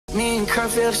Me and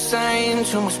Kurt feel the same.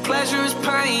 Too much pleasure is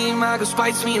pain. My girl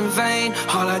spites me in vain.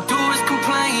 All I do is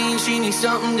complain. She needs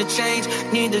something to change.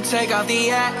 Need to take off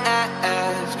the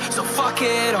ass. So fuck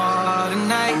it all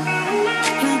tonight.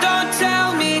 And don't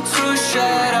tell me to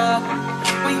shut up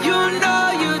when you know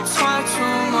you talk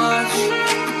too much,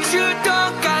 but you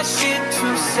don't got shit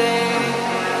to say.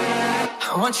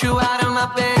 I want you out of my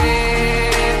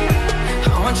bed.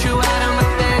 I want you out of my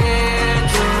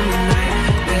bedroom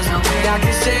tonight. There's no way I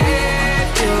can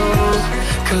save you,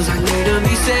 'cause I need to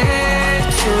be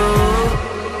saved too.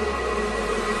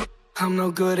 I'm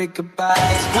no good at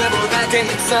goodbyes. We're both acting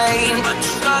insane, but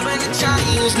you're stubborn to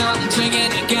change. Nothing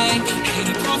drinking again.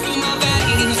 Candy proof in my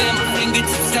veins and my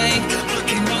fingers insane.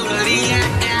 Looking over the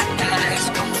ass.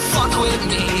 Come fuck with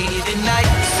me tonight.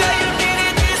 Say you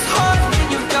needed this hard and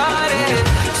you got it.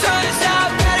 Turns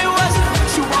out that it wasn't what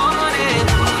you wanted.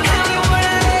 And you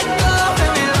wouldn't let go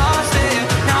and we lost it.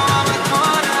 Now I'm a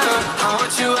corner. I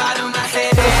want you out of my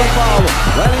head. Rato São Paulo,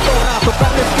 Wellington Rato,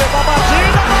 perna esquerda,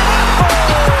 batida,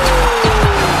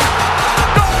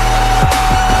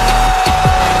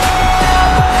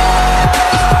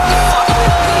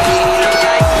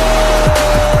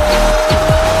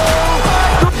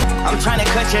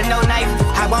 you no knife,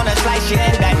 I wanna slice you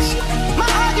and dice. My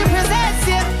heart is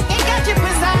possessive, ain't got you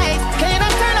precise. Can I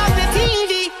turn off the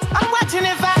TV? I'm watching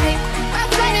it fight. I'm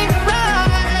playing it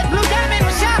right. Blue diamond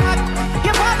was shot.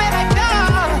 You bought me like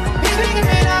dog. You're speaking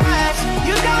me much.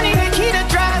 You don't need a key to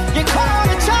drive. You call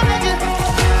the charger.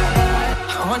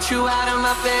 I want you out of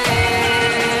my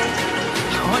bed.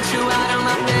 I want you out of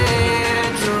my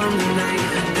bedroom tonight.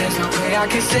 There's no way I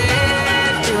can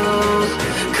save you,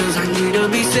 'cause I need to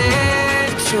be saved.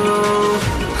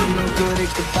 I'm no good at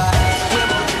goodbyes.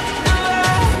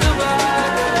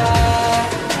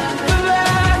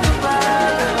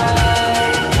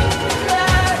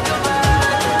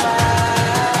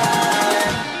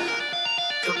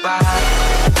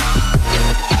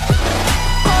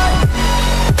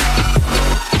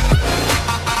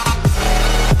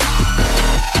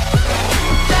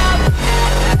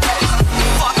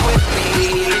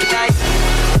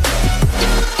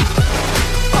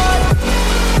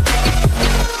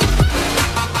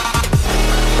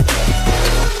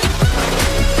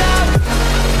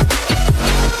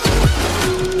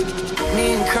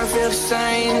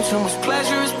 Too much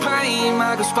pleasure is pain.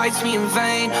 My girl spites me in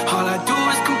vain. All I do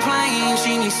is complain.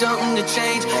 She needs something to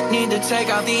change. Need to take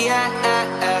off the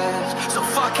ass. So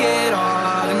fuck it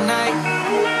all tonight.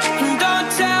 And don't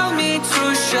tell me to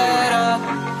shut up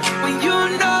when you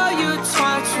know you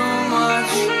talk too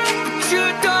much, but you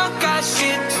don't got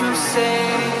shit to say.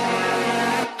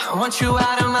 I want you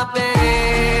out of my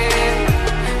bed.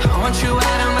 I want you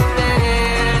out of my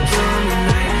bedroom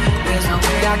tonight. There's no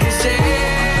way I can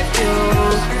save you,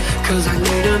 'cause I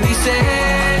need to be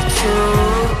saved too.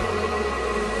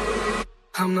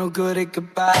 I'm no good at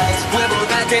goodbyes. We're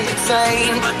both acting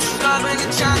insane, but you're stubborn to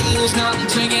change. Nothing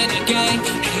drinking again.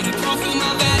 Candy proof in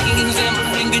my veins and my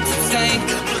fingers insane.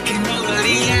 Looking over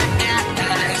the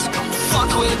ass. Come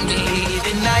fuck with me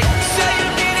tonight. Say you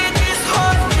needed this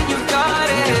hard and you got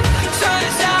it.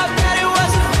 Turns out that it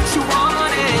wasn't what you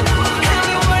wanted. And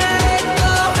you wouldn't let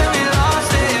go and we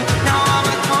lost it. Now I'm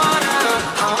a corner.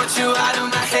 I want you out of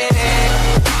my head.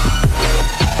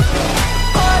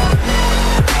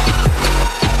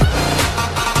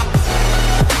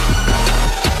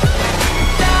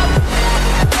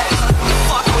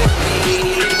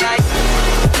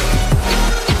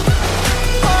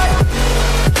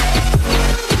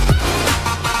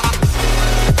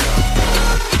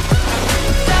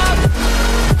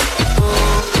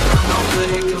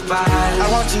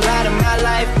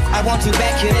 I want you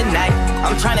back here tonight.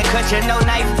 I'm trying to cut you no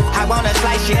knife. I wanna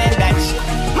slice you and dice.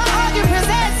 My heart is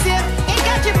possessive, ain't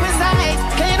got you precise.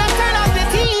 Can I turn off the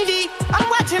TV? I'm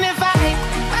watching it fight.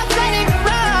 I'm playing it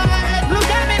right. Blue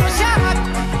diamond was shot.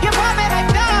 You bought me like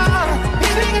dog.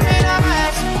 You're speaking me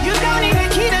much. You don't need a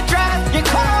key to drive. You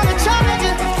call the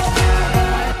charger.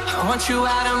 I want you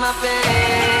out of my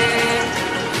bed.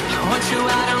 I want you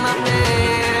out of my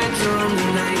bedroom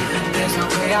tonight. There's no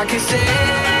way I can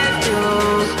save you,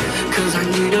 'cause I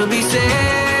need to be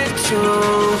saved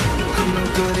too. I'm no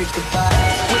good at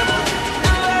goodbyes.